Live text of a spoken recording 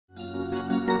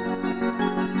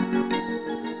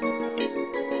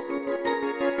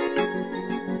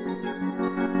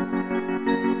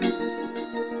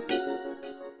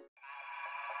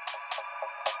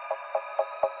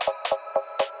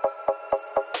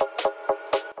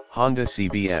Honda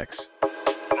CBX.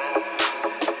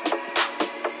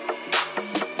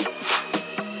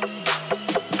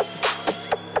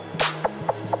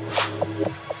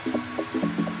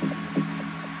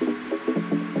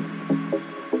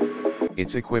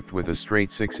 It's equipped with a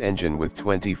straight-six engine with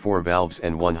 24 valves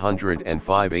and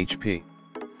 105 HP.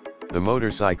 The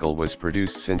motorcycle was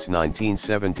produced since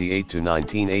 1978 to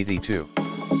 1982.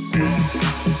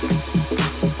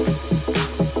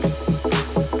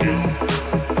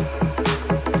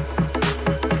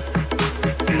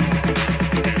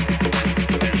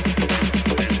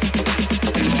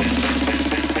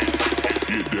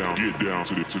 Get down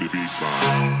to the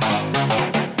B-side.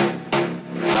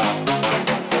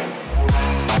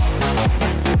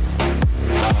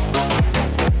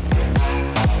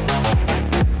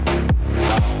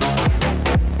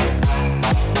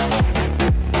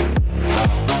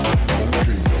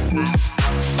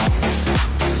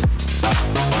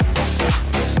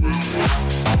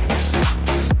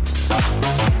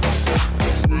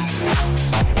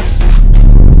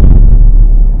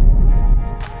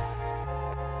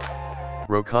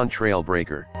 Rokon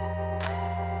Trailbreaker.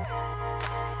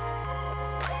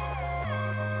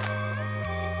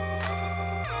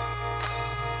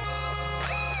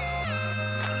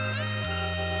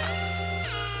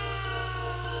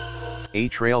 A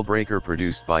Trailbreaker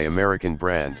produced by American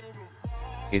brand.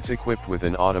 It's equipped with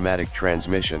an automatic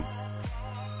transmission.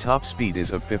 Top speed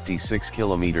is of 56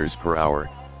 km per hour,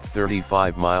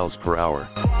 35 miles per hour.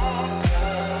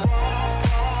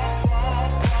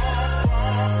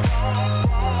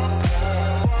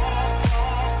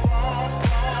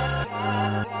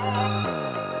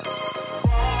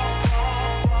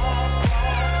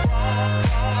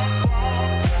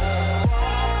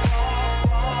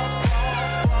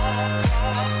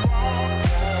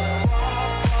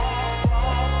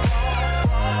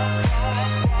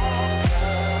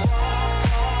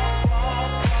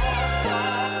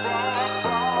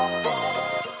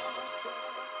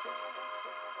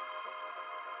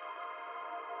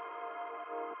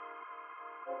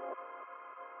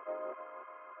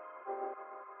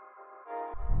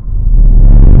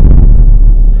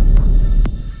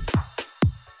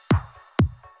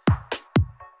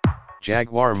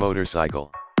 Jaguar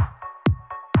Motorcycle.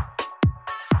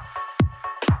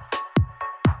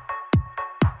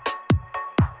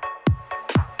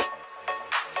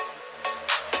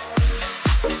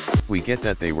 We get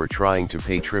that they were trying to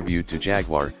pay tribute to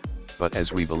Jaguar, but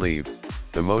as we believe,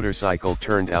 the motorcycle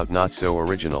turned out not so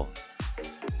original.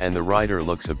 And the rider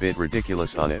looks a bit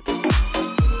ridiculous on it.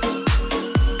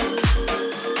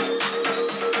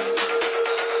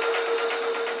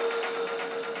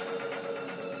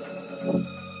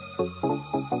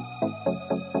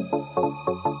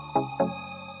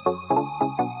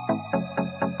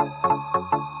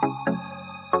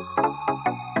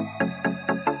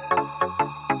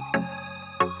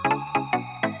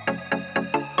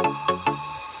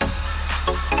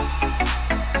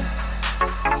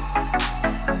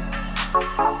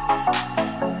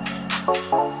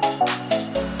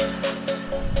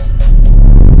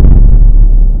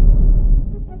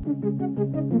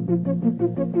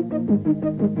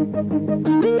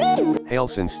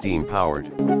 Haleson steam powered.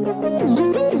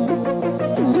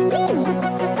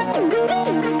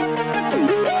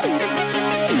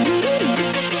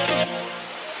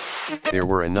 There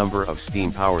were a number of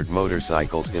steam-powered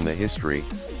motorcycles in the history,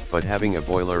 but having a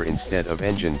boiler instead of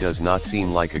engine does not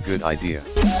seem like a good idea.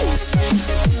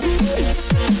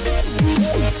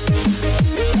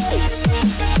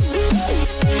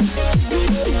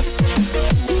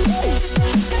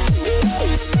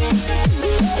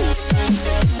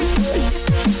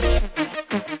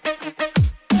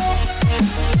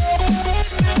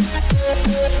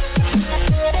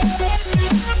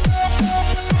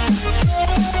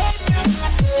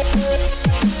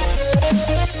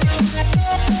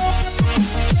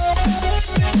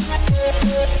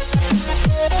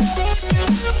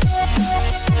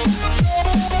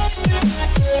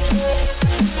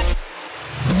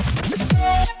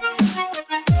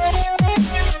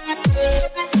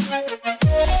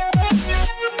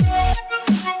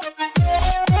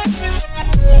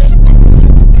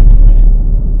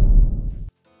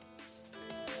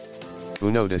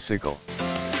 Dycicle.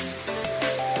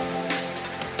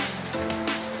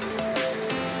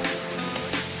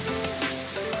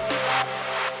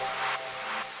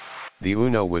 The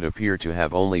Uno would appear to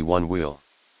have only one wheel.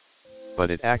 But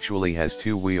it actually has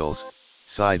two wheels,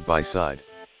 side by side.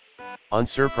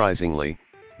 Unsurprisingly,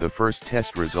 the first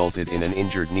test resulted in an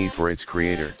injured knee for its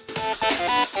creator.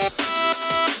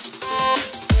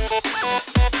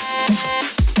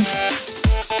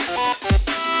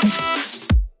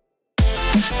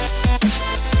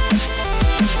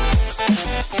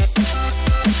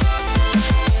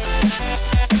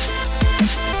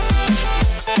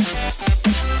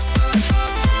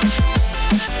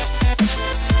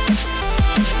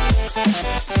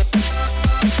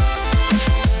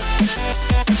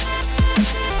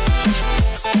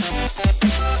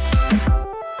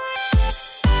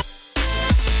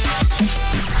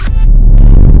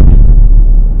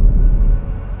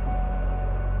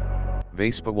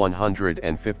 Vespa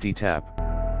 150 tap.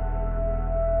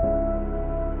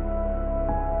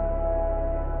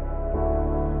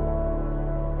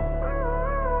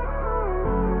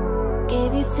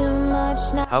 Gave you too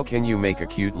much now. How can you make a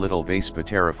cute little Vespa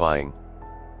terrifying?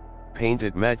 Paint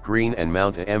it matte green and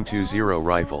mount a M20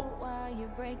 rifle.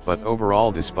 But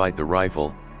overall, despite the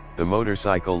rifle, the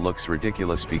motorcycle looks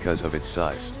ridiculous because of its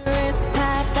size.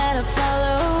 Path that I follow.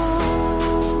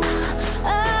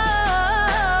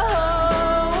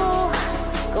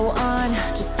 Oh, go on,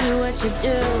 just do what you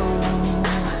do.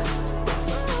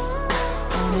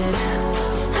 And it hurts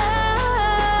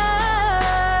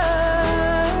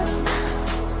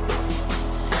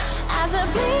as I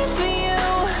bleed for you,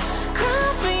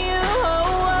 cry for you.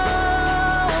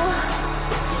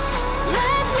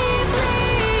 Let me bleed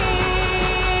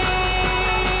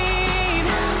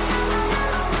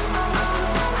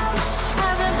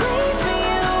as I bleed for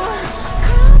you,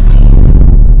 cry for you.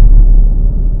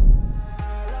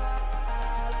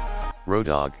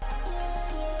 Roadog.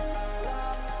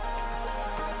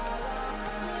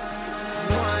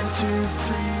 One, two,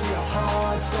 three, your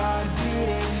heart start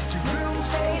beating. Your room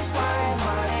stays quiet,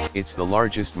 my name. It's the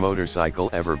largest motorcycle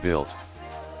ever built.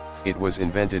 It was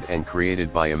invented and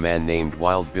created by a man named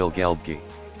Wild Bill Geldge.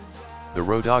 The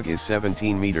Roadog is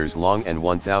 17 meters long and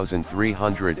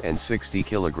 1,360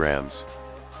 kilograms.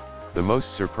 The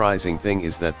most surprising thing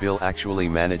is that Bill actually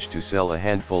managed to sell a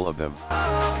handful of them.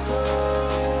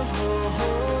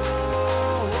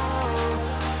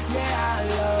 Yeah, I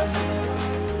love you.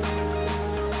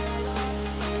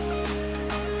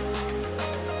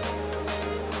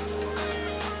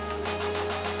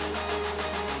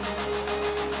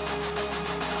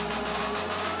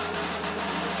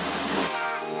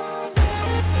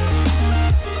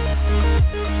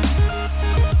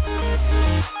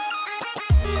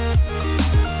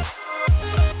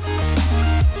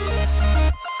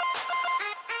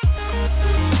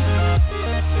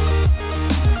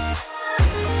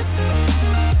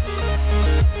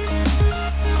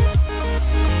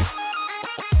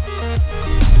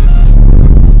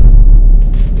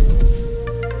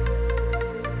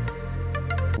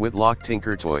 Whitlock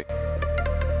Tinker Toy.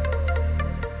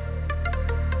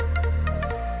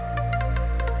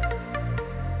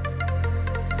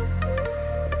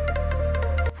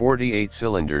 "48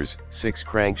 cylinders, 6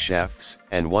 crankshafts,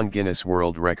 and 1 Guinness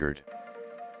World Record."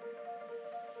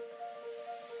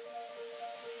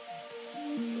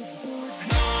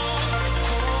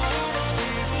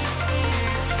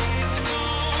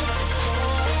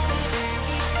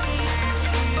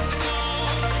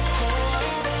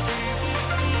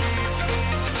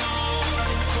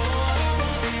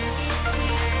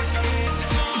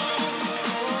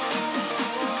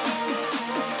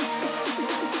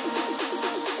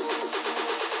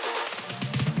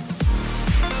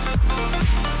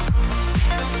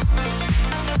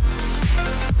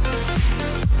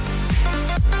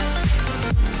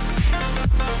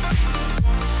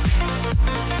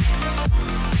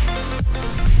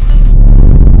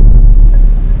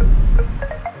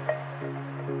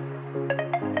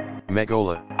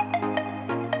 Megola.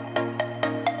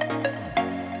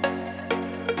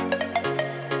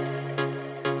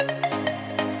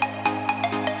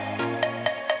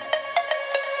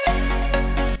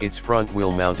 Its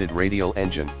front-wheel mounted radial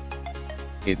engine.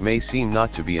 It may seem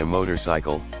not to be a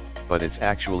motorcycle, but it's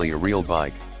actually a real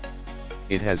bike.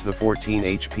 It has the 14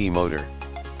 HP motor.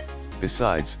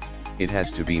 Besides, it has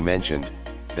to be mentioned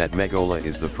that Megola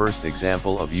is the first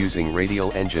example of using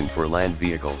radial engine for land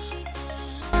vehicles.